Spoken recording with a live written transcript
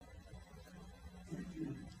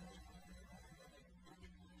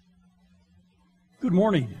Good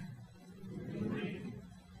morning.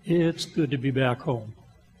 It's good to be back home.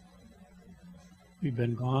 We've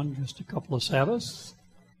been gone just a couple of Sabbaths.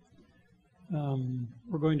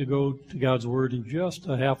 We're going to go to God's Word in just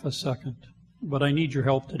a half a second, but I need your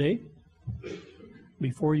help today.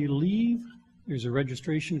 Before you leave, there's a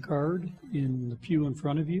registration card in the pew in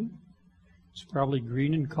front of you. It's probably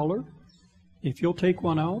green in color. If you'll take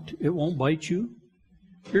one out, it won't bite you.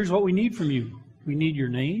 Here's what we need from you. We need your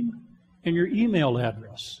name and your email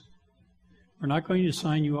address. We're not going to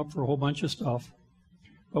sign you up for a whole bunch of stuff,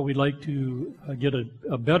 but we'd like to get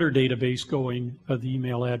a better database going of the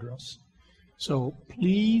email address. So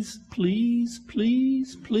please, please,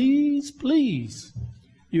 please, please, please,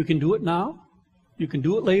 you can do it now, you can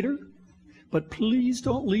do it later, but please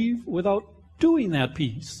don't leave without doing that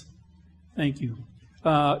piece. Thank you.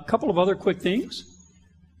 A couple of other quick things.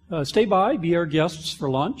 Stay by, be our guests for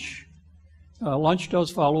lunch. Lunch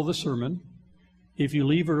does follow the sermon. If you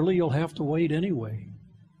leave early, you'll have to wait anyway,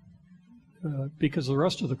 because the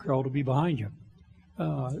rest of the crowd will be behind you.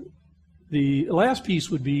 The last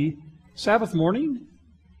piece would be Sabbath morning.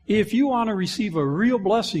 If you want to receive a real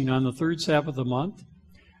blessing on the third Sabbath of the month,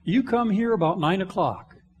 you come here about 9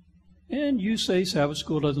 o'clock. And you say Sabbath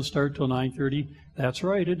school doesn't start till 9:30. That's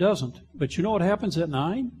right, it doesn't. But you know what happens at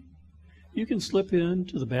 9? You can slip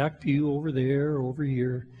into the back pew over there, over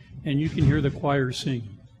here, and you can hear the choir sing.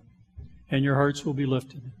 And your hearts will be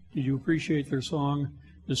lifted. Did you appreciate their song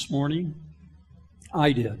this morning?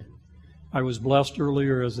 I did. I was blessed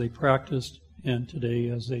earlier as they practiced, and today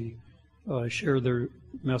as they shared their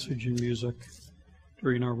message and music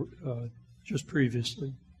during our just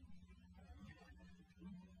previously.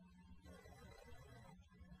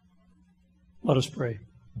 Let us pray.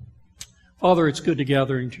 Father, it's good to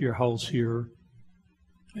gather into your house here.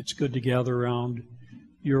 It's good to gather around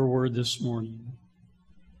your word this morning.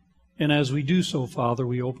 And as we do so, Father,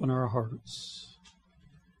 we open our hearts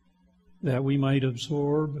that we might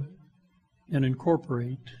absorb and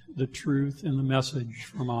incorporate the truth and the message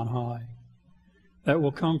from on high that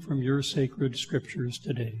will come from your sacred scriptures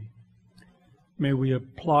today. May we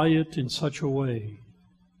apply it in such a way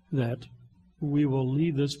that we will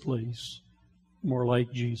leave this place more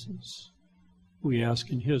like Jesus. We ask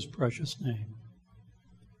in his precious name.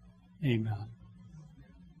 Amen.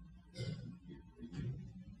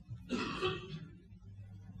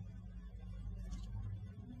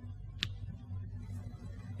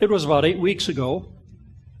 It was about 8 weeks ago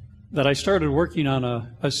that I started working on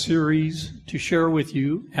a series to share with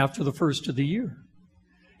you after the first of the year.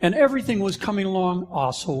 And everything was coming along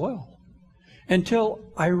so well until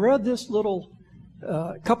I read this little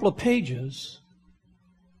couple of pages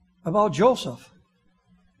about Joseph.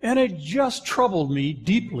 And it just troubled me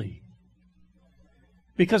deeply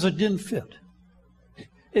because it didn't fit.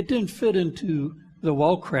 It didn't fit into the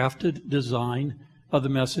well-crafted design of the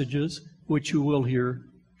messages, which you will hear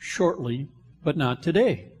shortly, but not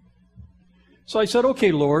today. So I said,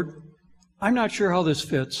 okay, Lord, I'm not sure how this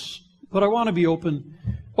fits, but I want to be open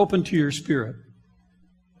to your Spirit.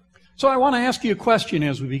 So I want to ask you a question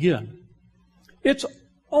as we begin. It's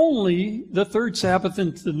only the third Sabbath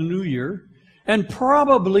into the new year, and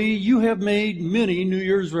probably you have made many New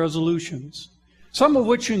Year's resolutions, some of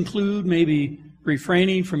which include maybe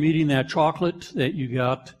refraining from eating that chocolate that you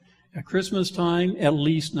got at Christmas time, at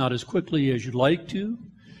least not as quickly as you'd like to,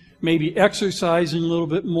 maybe exercising a little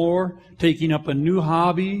bit more, taking up a new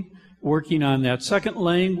hobby, working on that second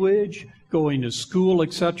language, going to school,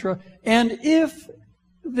 etc. And if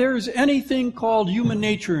there's anything called human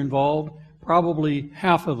nature involved, probably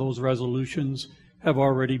half of those resolutions have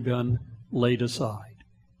already been laid aside.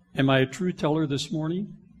 Am I a truth teller this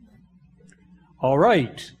morning? All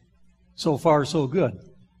right. So far, so good.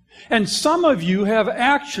 And some of you have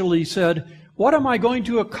actually said, what am I going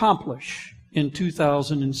to accomplish in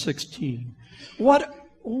 2016?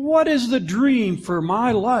 What is the dream for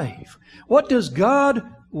my life? What does God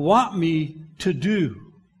want me to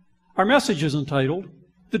do? Our message is entitled,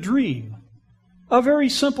 The Dream. A very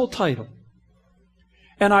simple title.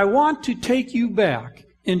 And I want to take you back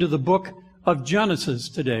into the book of Genesis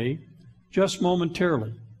today, just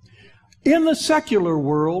momentarily. In the secular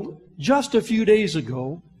world, just a few days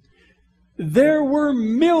ago, there were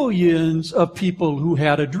millions of people who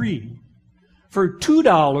had a dream. For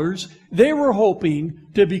 $2, they were hoping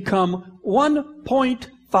to become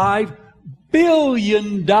 $1.5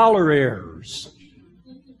 billion heirs.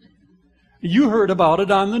 You heard about it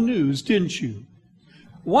on the news, didn't you?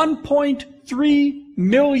 $1.3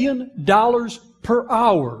 million per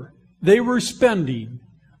hour they were spending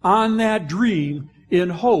on that dream in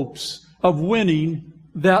hopes of winning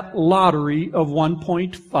that lottery of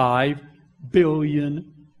 $1.5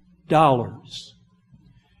 billion.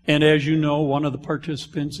 And as you know, one of the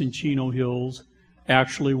participants in Chino Hills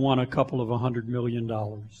actually won a couple of $100 million.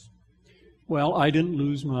 Well, I didn't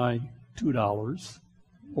lose my $2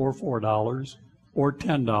 or $4 or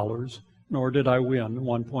 $10, nor did I win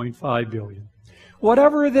 $1.5 billion.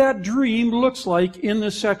 Whatever that dream looks like in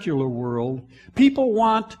the secular world, people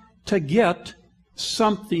want to get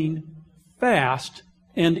something fast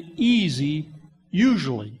and easy,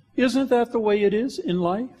 usually. Isn't that the way it is in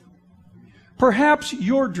life? Perhaps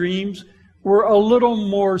your dreams were a little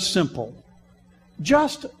more simple.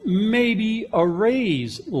 Just maybe a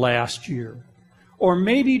raise last year, or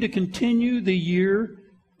maybe to continue the year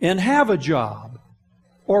and have a job,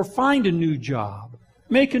 or find a new job,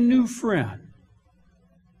 make a new friend.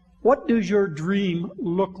 What does your dream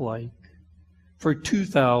look like for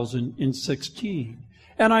 2016?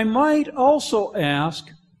 And I might also ask,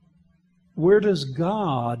 where does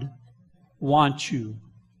God want you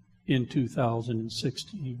in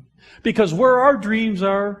 2016? Because where our dreams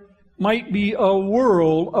are might be a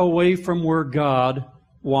world away from where God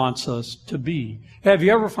wants us to be. Have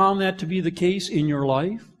you ever found that to be the case in your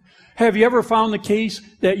life? Have you ever found the case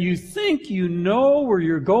that you think you know where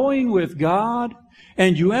you're going with God,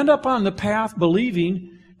 and you end up on the path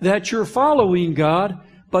believing that you're following God,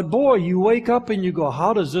 but boy, you wake up and you go,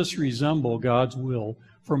 how does this resemble God's will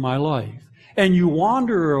for my life? And you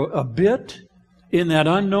wander a bit in that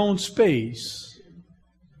unknown space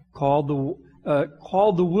called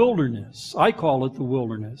the wilderness. I call it the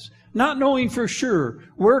wilderness. Not knowing for sure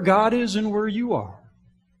where God is and where you are.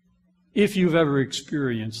 If you've ever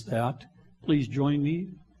experienced that, please join me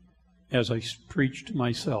as I preach to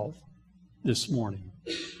myself this morning.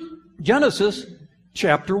 Genesis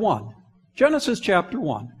chapter 1. Genesis chapter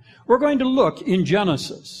 1. We're going to look in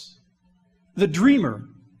Genesis, the dreamer.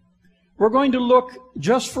 We're going to look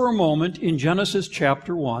just for a moment in Genesis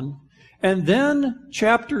chapter 1, and then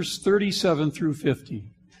chapters 37 through 50.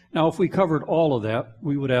 Now, if we covered all of that,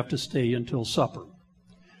 we would have to stay until supper.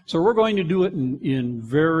 So we're going to do it in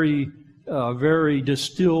very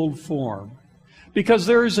distilled form, because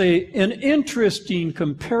there's an interesting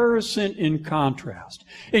comparison and contrast.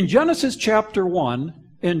 In Genesis chapter 1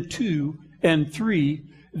 and 2 and 3,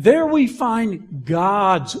 there we find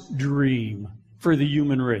God's dream for the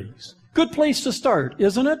human race. Good place to start,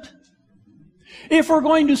 isn't it? If we're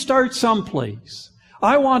going to start someplace,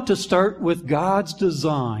 I want to start with God's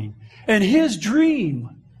design and His dream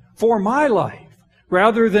for my life,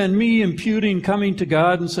 rather than me imputing coming to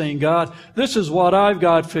God and saying, God, this is what I've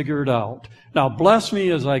got figured out. Now bless me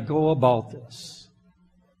as I go about this.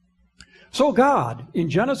 So God, in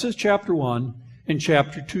Genesis chapter 1 and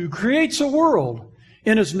chapter 2, creates a world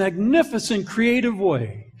in His magnificent creative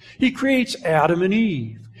way. He creates Adam and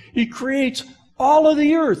Eve. He creates all of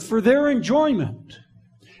the earth for their enjoyment.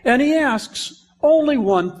 And He asks only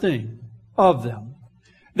one thing of them,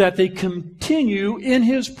 that they continue in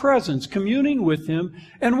His presence, communing with Him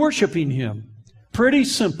and worshiping Him. Pretty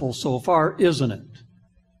simple so far, isn't it?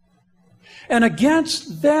 And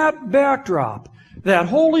against that backdrop, that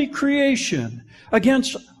holy creation,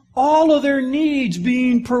 against all of their needs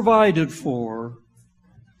being provided for,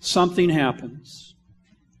 something happens.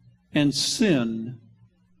 And sin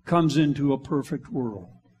comes into a perfect world.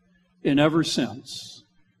 And ever since,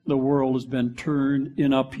 the world has been turned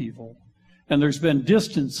in upheaval. And there's been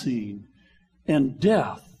distancing and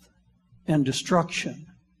death and destruction.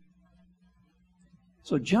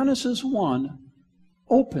 So Genesis 1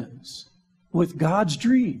 opens with God's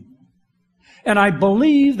dream. And I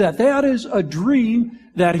believe that that is a dream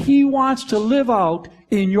that He wants to live out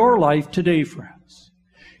in your life today, friends.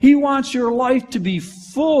 He wants your life to be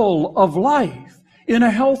full of life in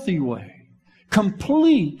a healthy way,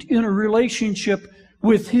 complete in a relationship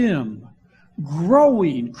with Him,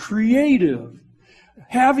 growing, creative,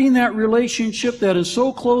 having that relationship that is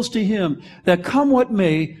so close to Him that come what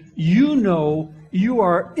may, you know you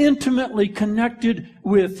are intimately connected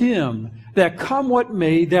with Him, that come what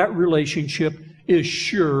may, that relationship is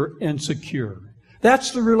sure and secure.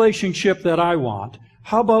 That's the relationship that I want.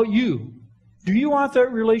 How about you? Do you want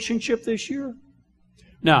that relationship this year?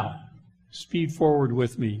 Now, speed forward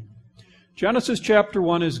with me. Genesis chapter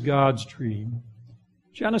 1 is God's dream.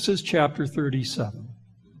 Genesis chapter 37.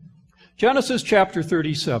 Genesis chapter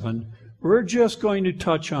 37, we're just going to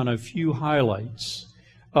touch on a few highlights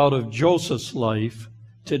out of Joseph's life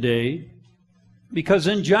today, because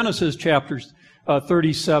in Genesis chapter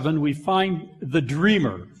 37, we find the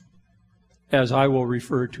dreamer, as I will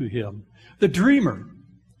refer to him. The dreamer.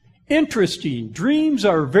 Interesting. Dreams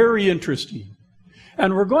are very interesting.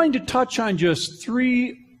 And we're going to touch on just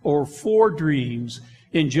 3 or 4 dreams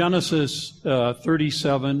in Genesis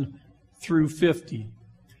 37 through 50.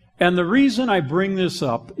 And the reason I bring this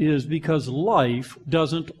up is because life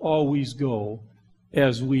doesn't always go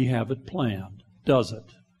as we have it planned, does it?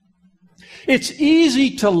 It's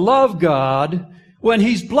easy to love God when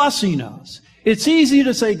He's blessing us. It's easy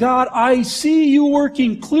to say, God, I see you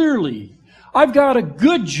working clearly. I've got a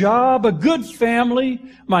good job, a good family.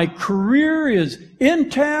 My career is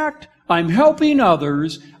intact. I'm helping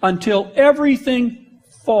others until everything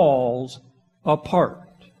falls apart.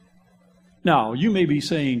 Now, you may be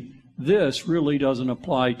saying, this really doesn't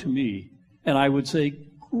apply to me. And I would say,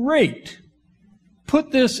 great.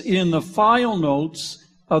 Put this in the file notes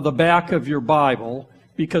of the back of your Bible,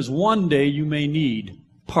 because one day you may need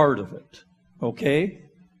part of it. Okay?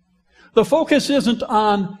 The focus isn't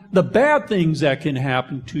on the bad things that can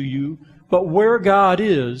happen to you, but where God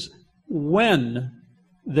is when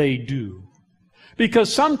they do.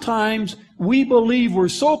 Because sometimes we believe we're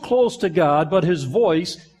so close to God, but His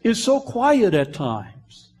voice is so quiet at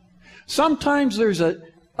times. Sometimes there's a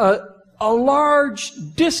large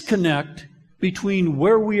disconnect between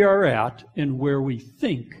where we are at and where we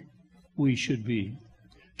think we should be.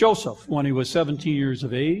 Joseph, when he was 17 years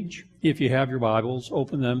of age, if you have your Bibles,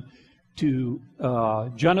 open them to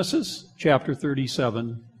Genesis chapter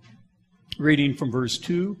 37, reading from verse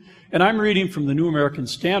 2. And I'm reading from the New American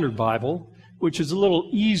Standard Bible, which is a little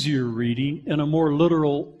easier reading and a more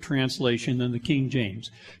literal translation than the King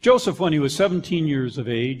James. Joseph, when he was 17 years of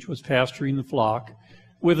age, was pasturing the flock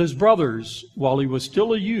with his brothers while he was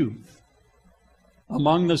still a youth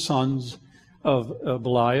among the sons of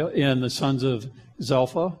Belial and the sons of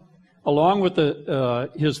Zilpah, along with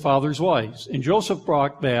his father's wives. And Joseph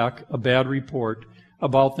brought back a bad report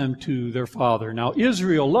about them to their father. Now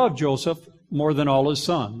Israel loved Joseph more than all his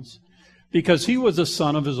sons, because he was the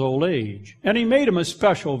son of his old age, and he made him a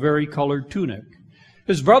special vari-colored tunic.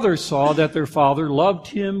 His brothers saw that their father loved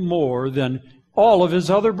him more than all of his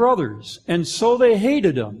other brothers, and so they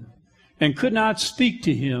hated him and could not speak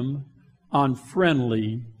to him on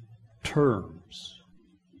friendly terms.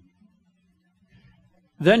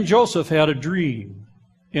 Then Joseph had a dream,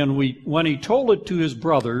 and when he told it to his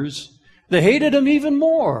brothers, they hated him even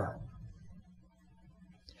more.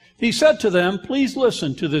 He said to them, "Please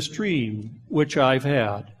listen to this dream which I've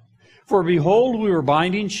had. For behold, we were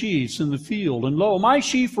binding sheaves in the field, and lo, my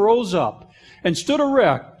sheaf rose up and stood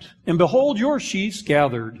erect, and behold, your sheaves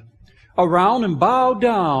gathered around and bowed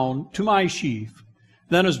down to my sheaf."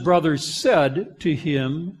 Then his brothers said to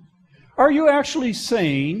him, "Are you actually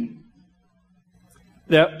saying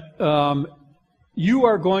that you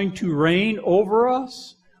are going to reign over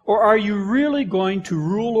us? Or are you really going to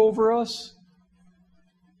rule over us?"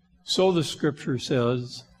 So the Scripture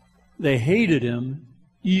says, they hated him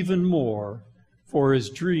even more for his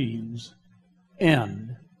dreams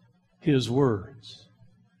and his words.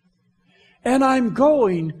 And I'm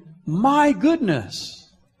going, my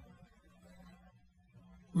goodness.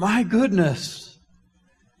 My goodness.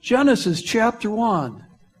 Genesis chapter 1.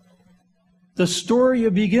 The story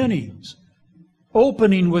of beginnings.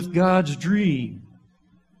 Opening with God's dream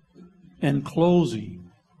and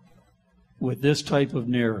closing with this type of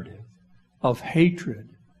narrative of hatred,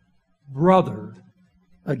 brother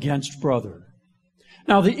against brother.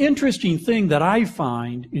 Now, the interesting thing that I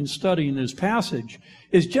find in studying this passage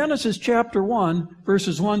is Genesis chapter 1,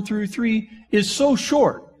 verses 1 through 3, is so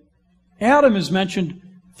short. Adam is mentioned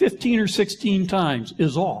 15 or 16 times,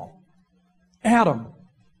 is all. Adam,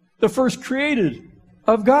 the first created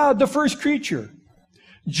of God, the first creature.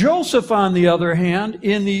 Joseph, on the other hand,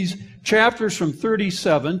 in these chapters from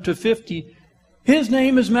 37 to 50, his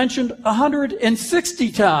name is mentioned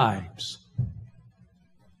 160 times.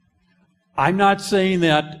 I'm not saying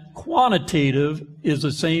that quantitative is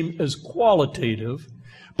the same as qualitative,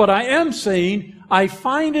 but I am saying I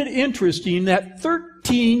find it interesting that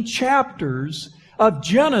 13 chapters of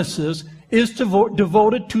Genesis is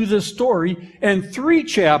devoted to this story, and 3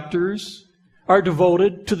 chapters are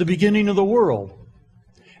devoted to the beginning of the world.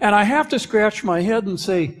 And I have to scratch my head and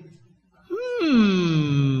say,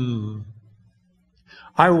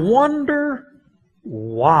 I wonder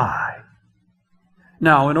why.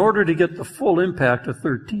 Now, in order to get the full impact of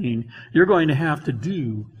 13, you're going to have to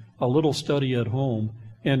do a little study at home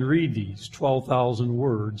and read these 12,000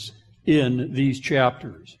 words in these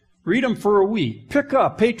chapters. Read them for a week. Pick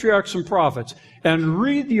up Patriarchs and Prophets and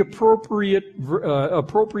read the appropriate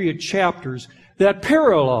chapters that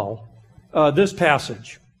parallel this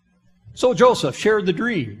passage. So Joseph shared the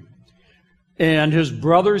dream, and his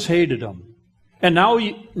brothers hated him. And now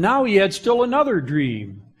he had still another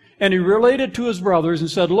dream. And he related to his brothers and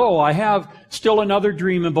said, Lo, I have still another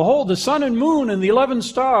dream. And behold, the sun and moon and the 11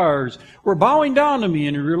 stars were bowing down to me.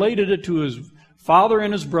 And he related it to his father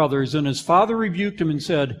and his brothers. And his father rebuked him and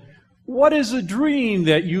said, What is the dream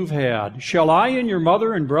that you've had? Shall I and your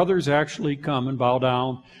mother and brothers actually come and bow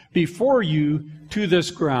down before you to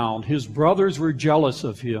this ground? His brothers were jealous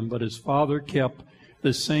of him, but his father kept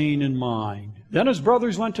the saying in mind. Then his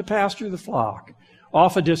brothers went to pasture the flock,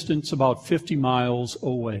 off a distance about 50 miles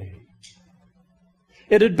away.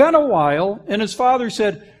 It had been a while, and his father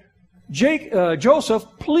said, Joseph,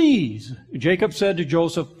 please. Jacob said to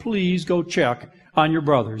Joseph, please go check on your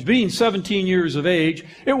brothers. Being 17 years of age,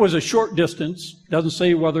 it was a short distance. Doesn't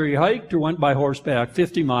say whether he hiked or went by horseback,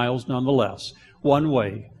 50 miles nonetheless, one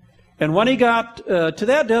way. And when he got to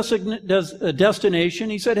that destination,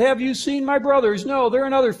 he said, Have you seen my brothers? No, they're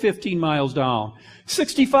another 15 miles down.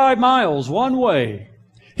 65 miles one way.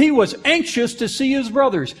 He was anxious to see his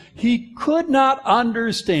brothers. He could not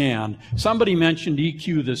understand. Somebody mentioned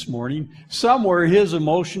EQ this morning. Somewhere his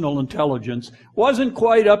emotional intelligence wasn't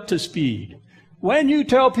quite up to speed. When you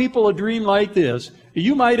tell people a dream like this,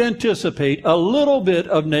 you might anticipate a little bit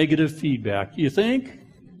of negative feedback. You think?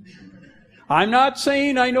 I'm not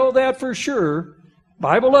saying I know that for sure.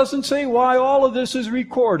 Bible doesn't say why all of this is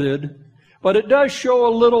recorded, but it does show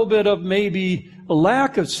a little bit of maybe a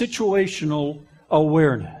lack of situational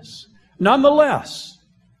awareness. Nonetheless,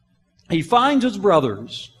 he finds his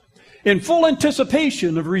brothers in full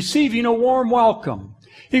anticipation of receiving a warm welcome.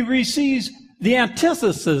 He receives the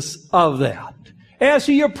antithesis of that. As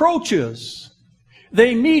he approaches,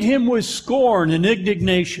 they meet him with scorn and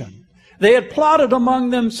indignation. They had plotted among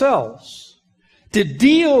themselves to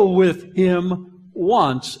deal with him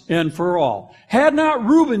once and for all. Had not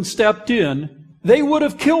Reuben stepped in, they would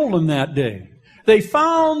have killed him that day. They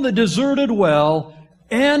found the deserted well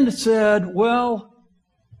and said, well,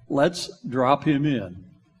 let's drop him in.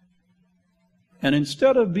 And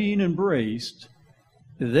instead of being embraced,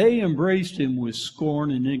 they embraced him with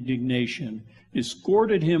scorn and indignation,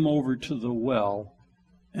 escorted him over to the well,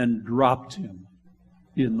 and dropped him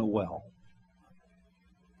in the well.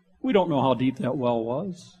 We don't know how deep that well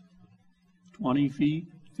was. 20 feet,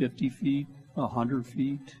 50 feet, 100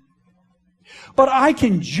 feet. But I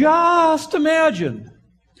can just imagine.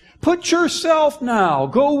 Put yourself now,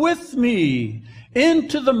 go with me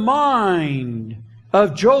into the mind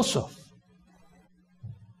of Joseph.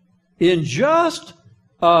 In just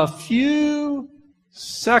a few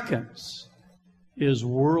seconds, his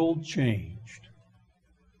world changed.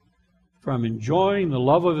 From enjoying the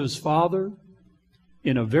love of his father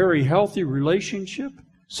in a very healthy relationship,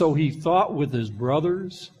 so he thought with his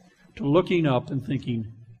brothers, to looking up and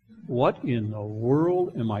thinking, what in the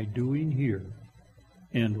world am I doing here?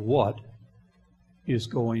 And what is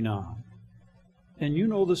going on? And you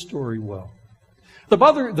know the story well. The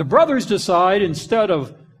brothers decide, instead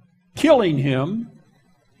of killing him,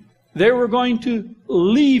 they were going to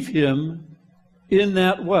leave him in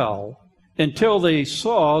that well until they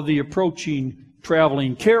saw the approaching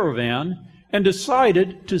traveling caravan and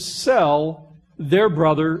decided to sell their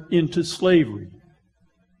brother into slavery,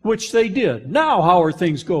 which they did. Now, how are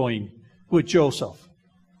things going with Joseph?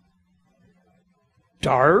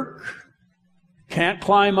 Dark. Can't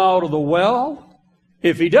climb out of the well.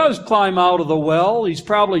 If he does climb out of the well, he's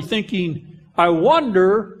probably thinking, I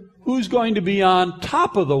wonder who's going to be on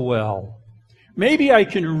top of the well. Maybe I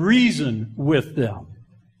can reason with them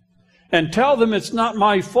and tell them it's not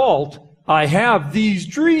my fault. I have these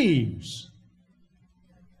dreams.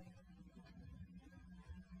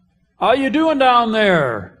 How you doing down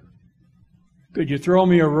there? Could you throw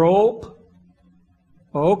me a rope?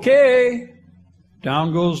 Okay.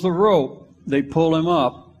 Down goes the rope. They pull him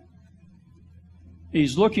up.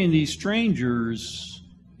 He's looking these strangers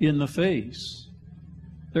in the face.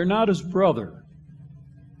 They're not his brother.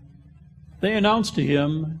 They announce to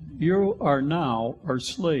him, you are now our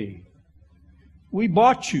slave. We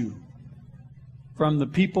bought you from the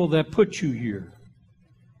people that put you here.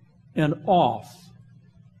 And off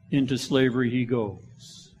into slavery he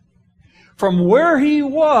goes. From where he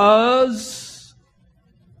was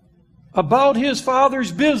about his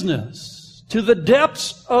father's business to the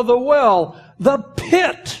depths of the well, the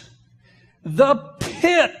pit, the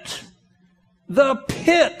pit, the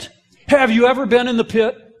pit. Have you ever been in the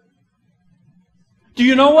pit? Do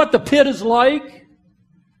you know what the pit is like?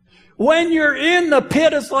 When you're in the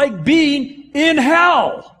pit, it's like being in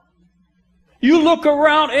hell. You look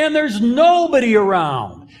around and there's nobody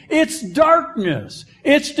around. It's darkness.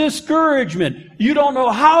 It's discouragement. You don't know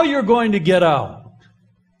how you're going to get out.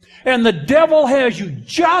 And the devil has you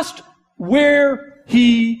just where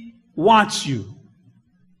he wants you.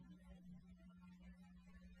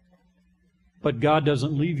 But God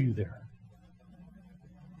doesn't leave you there.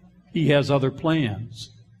 He has other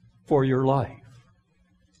plans for your life.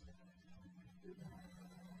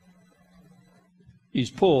 He's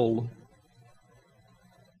pulled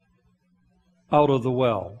out of the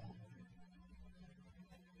well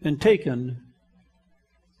and taken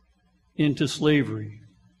into slavery.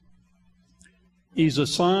 He's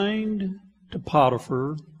assigned to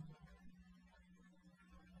Potiphar.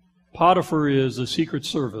 Potiphar is the secret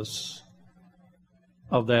service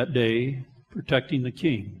of that day, protecting the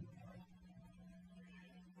king.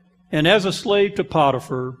 And as a slave to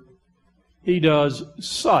Potiphar, he does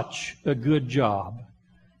such a good job.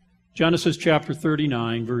 Genesis chapter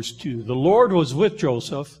 39, verse 2. The Lord was with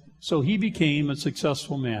Joseph, so he became a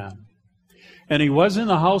successful man. And he was in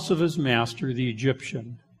the house of his master, the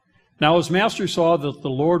Egyptian. Now his master saw that the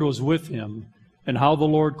Lord was with him, and how the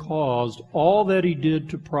Lord caused all that he did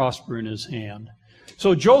to prosper in his hand.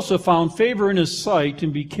 So Joseph found favor in his sight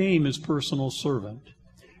and became his personal servant.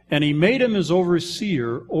 And he made him his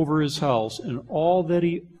overseer over his house, and all that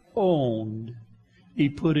he owned he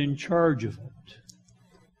put in charge of it.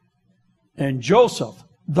 And Joseph,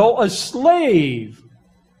 though a slave,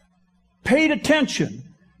 paid attention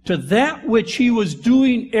to that which he was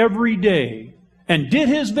doing every day and did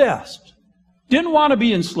his best. Didn't want to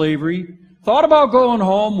be in slavery. Thought about going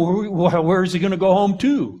home. Where is he going to go home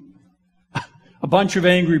to? A bunch of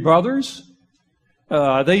angry brothers.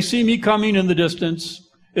 They see me coming in the distance.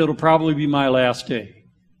 It'll probably be my last day.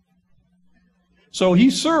 So he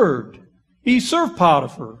served. He served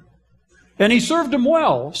Potiphar. And he served him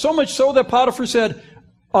well. So much so that Potiphar said,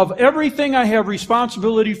 of everything I have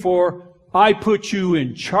responsibility for, I put you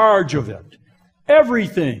in charge of it.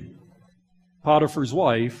 Everything. Potiphar's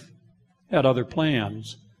wife had other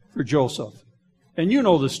plans for Joseph. And you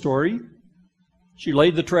know the story. She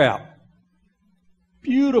laid the trap.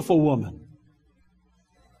 Beautiful woman.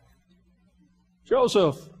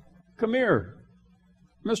 Joseph, come here.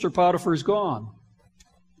 Mr. Potiphar's gone.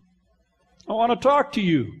 I want to talk to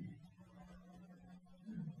you.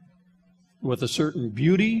 With a certain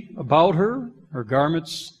beauty about her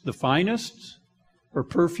garments the finest, her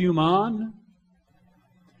perfume on,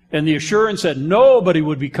 and the assurance that nobody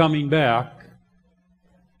would be coming back,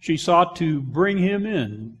 she sought to bring him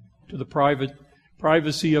in to the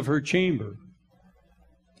privacy of her chamber.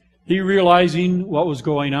 He, realizing what was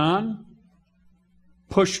going on,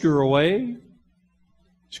 pushed her away.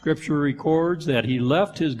 Scripture records that he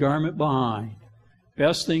left his garment behind.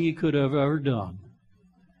 Best thing he could have ever done.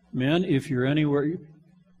 Men, if you're anywhere,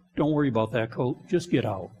 don't worry about that coat. Just get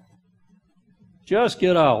out. Just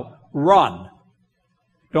get out. Run.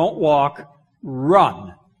 Don't walk.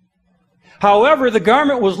 Run. However, the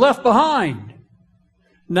garment was left behind.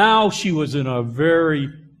 Now she was in a very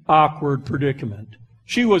awkward predicament.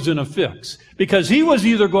 She was in a fix. Because he was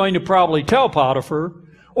either going to probably tell Potiphar,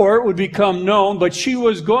 or it would become known, but she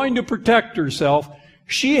was going to protect herself.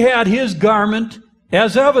 She had his garment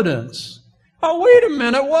as evidence. Oh, wait a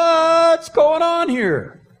minute, what's going on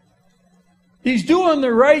here? He's doing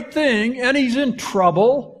the right thing, and he's in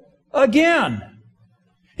trouble again.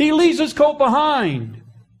 He leaves his coat behind.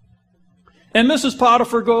 And Mrs.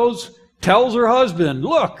 Potiphar tells her husband,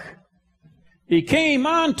 look, he came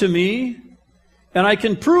on to me, and I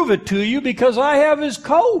can prove it to you because I have his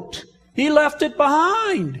coat. He left it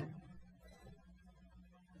behind.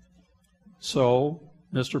 So,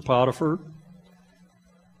 Mr. Potiphar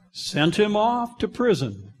sent him off to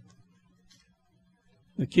prison,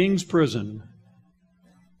 the king's prison,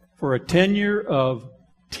 for a tenure of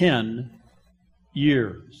 10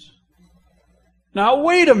 years. Now,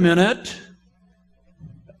 wait a minute.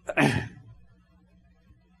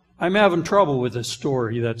 I'm having trouble with this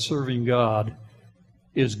story that serving God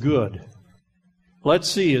is good. Let's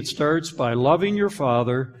see, it starts by loving your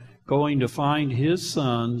father, going to find his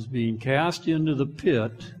sons, being cast into the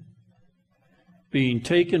pit, being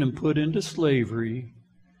taken and put into slavery,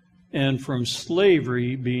 and from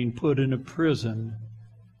slavery being put into prison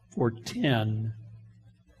for 10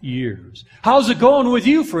 years. How's it going with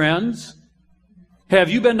you, friends? Have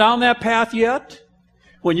you been down that path yet?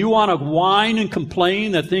 When you want to whine and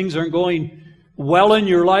complain that things aren't going well in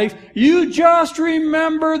your life, you just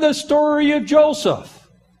remember the story of Joseph.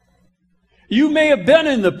 You may have been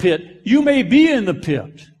in the pit. You may be in the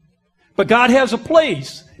pit. But God has a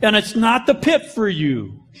place, and it's not the pit for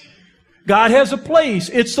you. God has a place.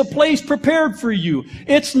 It's the place prepared for you.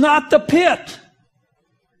 It's not the pit.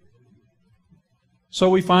 So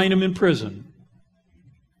we find him in prison.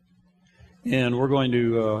 And we're going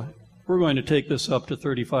to take this up to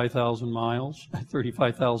 35,000 miles,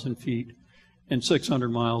 35,000 feet, and 600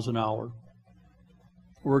 miles an hour.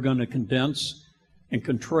 we're going to condense and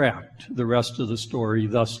contract the rest of the story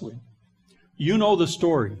thusly. You know the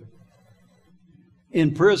story.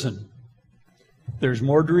 In prison, there's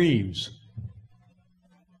more dreams.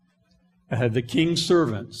 The king's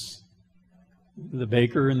servants, the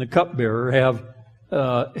baker and the cupbearer,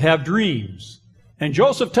 have dreams. And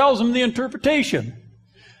Joseph tells them the interpretation.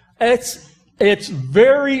 It's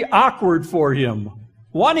very awkward for him.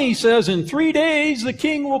 One, he says, in 3 days the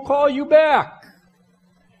king will call you back,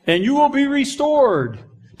 and you will be restored.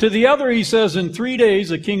 To the other, he says, in 3 days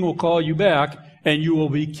the king will call you back, and you will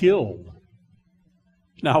be killed.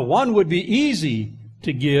 Now, one would be easy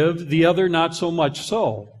to give, the other not so much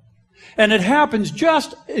so. And it happens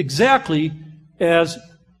just exactly as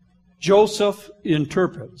Joseph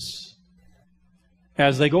interprets.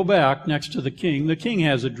 As they go back next to the king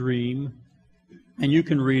has a dream, and you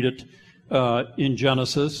can read it in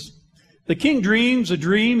Genesis. The king dreams a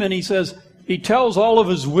dream, and he tells all of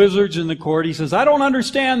his wizards in the court, he says, I don't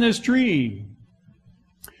understand this dream.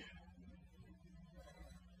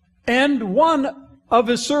 And one of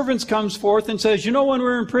his servants comes forth and says, you know, when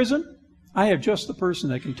we're in prison, I have just the person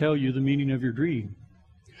that can tell you the meaning of your dream.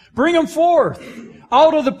 Bring him forth.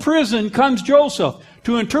 Out of the prison comes Joseph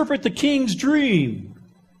to interpret the king's dream.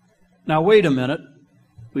 Now, wait a minute.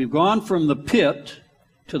 We've gone from the pit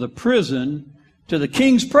to the prison to the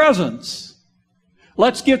king's presence.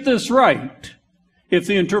 Let's get this right. If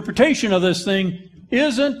the interpretation of this thing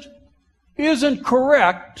isn't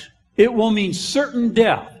correct, it will mean certain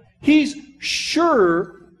death. He's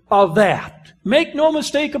sure of that. Make no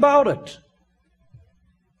mistake about it.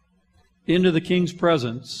 Into the king's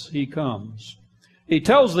presence he comes. He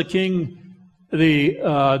tells the king,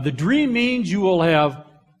 the dream means you will have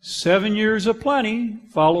 7 years of plenty,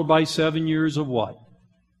 followed by 7 years of what?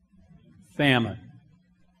 Famine.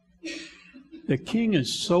 The king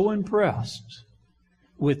is so impressed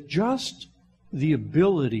with just the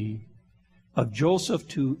ability of Joseph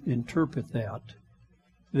to interpret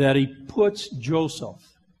that he puts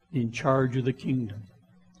Joseph in charge of the kingdom.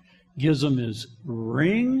 Gives him his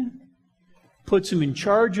ring, puts him in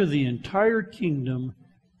charge of the entire kingdom,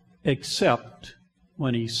 except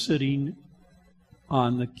when he's sitting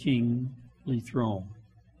on the kingly throne.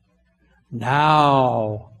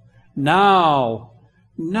 Now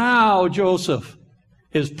Joseph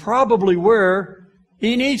is probably where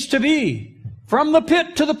he needs to be. From the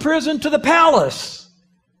pit to the prison to the palace.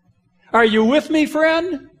 Are you with me,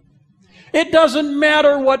 friend? It doesn't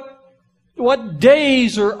matter what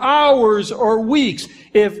days or hours or weeks.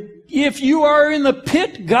 If you are in the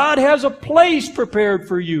pit, God has a place prepared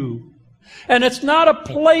for you. And it's not a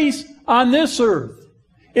place on this earth.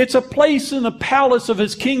 It's a place in the palace of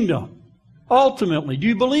His kingdom. Ultimately. Do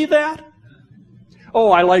you believe that?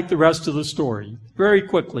 Oh, I like the rest of the story. Very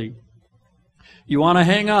quickly. You want to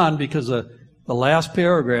hang on because the last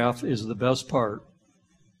paragraph is the best part.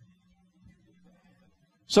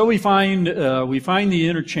 So we find the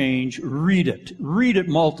interchange. Read it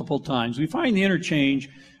multiple times. We find the interchange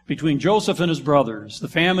between Joseph and his brothers. The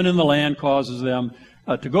famine in the land causes them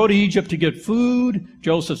to go to Egypt to get food.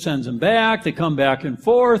 Joseph sends them back. They come back and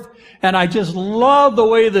forth. And I just love the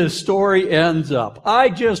way this story ends up. I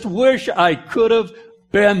just wish I could have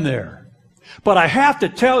been there. But I have to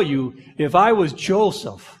tell you, if I was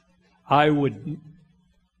Joseph, I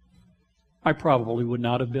probably would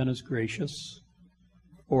not have been as gracious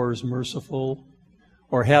or as merciful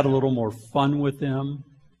or had a little more fun with them.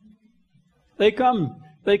 They come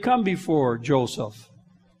before Joseph.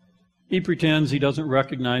 He pretends he doesn't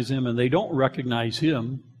recognize them, and they don't recognize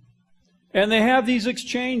him. And they have these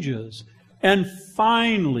exchanges. And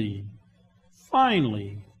finally,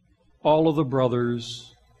 all of the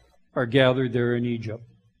brothers are gathered there in Egypt.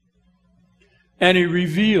 And he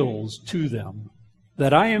reveals to them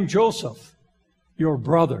that I am Joseph, your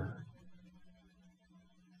brother.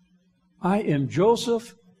 I am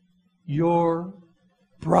Joseph, your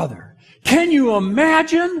brother. Can you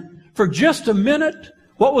imagine for just a minute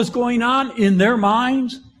what was going on in their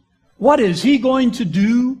minds? What is he going to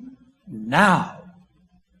do now?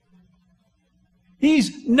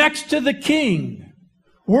 He's next to the king.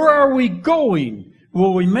 Where are we going?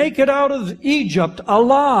 Will we make it out of Egypt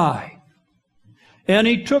alive? And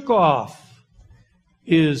he took off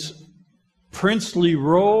his princely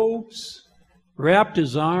robes, wrapped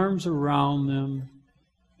his arms around them,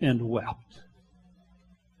 and wept.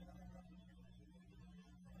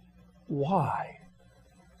 Why?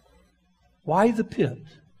 Why the pit?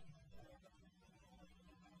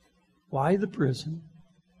 Why the prison?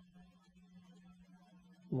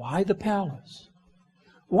 Why the palace?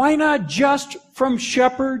 Why not just from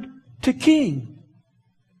shepherd to king?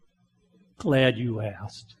 Glad you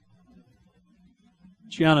asked.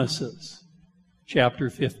 Genesis chapter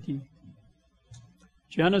 50.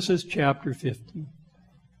 Genesis chapter 50.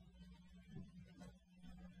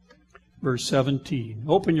 Verse 17.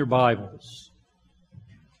 Open your Bibles.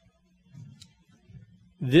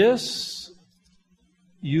 This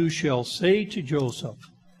you shall say to Joseph,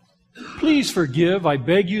 please forgive, I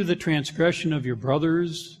beg you, the transgression of your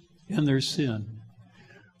brothers and their sin.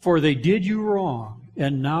 For they did you wrong,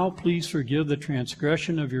 and now please forgive the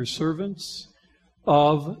transgression of your servants,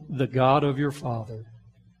 of the God of your father.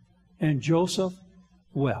 And Joseph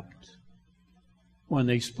wept when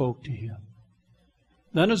they spoke to him.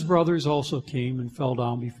 Then his brothers also came and fell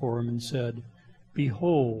down before him and said,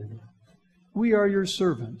 Behold, we are your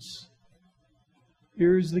servants.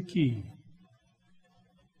 Here is the key.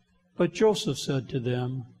 But Joseph said to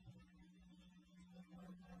them,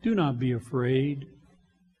 Do not be afraid,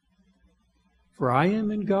 for I am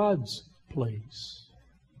in God's place.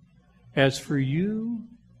 As for you,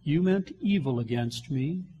 you meant evil against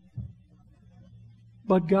me,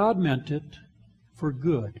 but God meant it for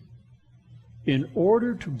good, in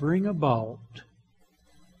order to bring about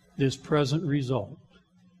this present result,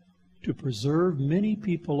 to preserve many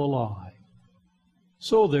people alive.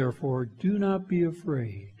 So therefore, do not be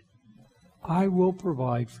afraid. I will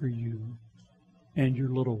provide for you and your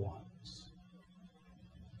little ones.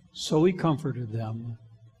 So he comforted them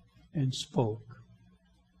and spoke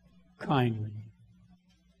kindly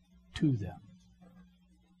to them.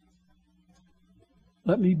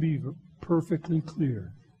 Let me be perfectly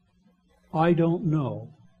clear. I don't know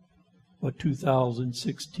what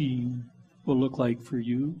 2016 will look like for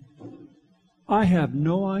you. I have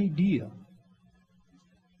no idea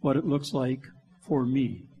what it looks like for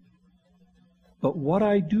me. But what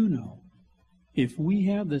I do know, if we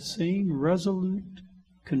have the same resolute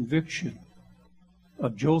conviction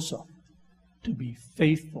of Joseph to be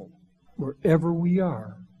faithful wherever we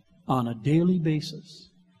are on a daily basis,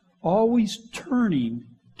 always turning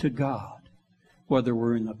to God, whether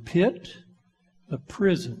we're in the pit, the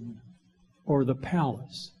prison, or the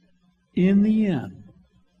palace, in the end,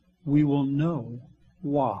 we will know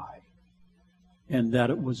why, and that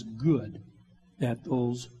it was good that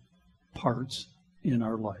those parts in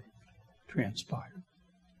our life transpired.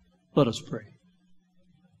 Let us pray.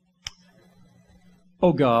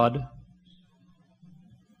 Oh God,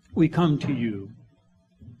 we come to you,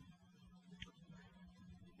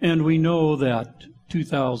 and we know that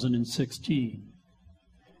 2016,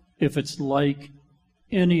 if it's like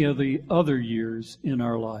any of the other years in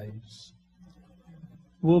our lives,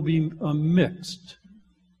 will be a mixed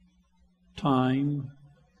time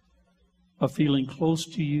of feeling close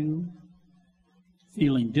to you,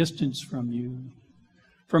 feeling distance from you,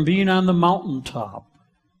 from being on the mountaintop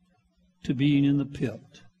to being in the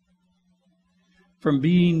pit, from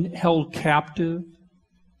being held captive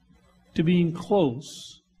to being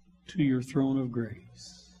close to your throne of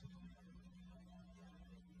grace.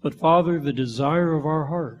 But Father, the desire of our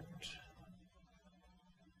heart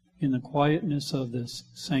in the quietness of this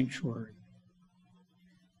sanctuary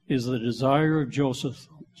is the desire of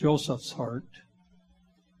Joseph's heart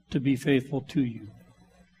to be faithful to you.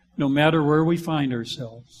 No matter where we find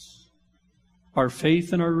ourselves, our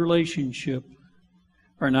faith and our relationship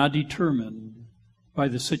are not determined by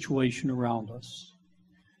the situation around us,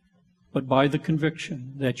 but by the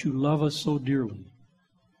conviction that you love us so dearly,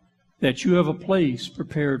 that you have a place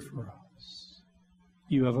prepared for us.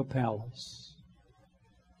 You have a palace.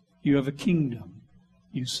 You have a kingdom.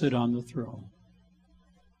 You sit on the throne.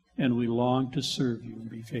 And we long to serve you and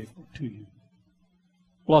be faithful to you.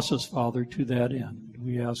 Bless us, Father, to that end.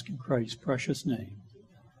 We ask in Christ's precious name.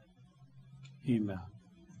 Amen.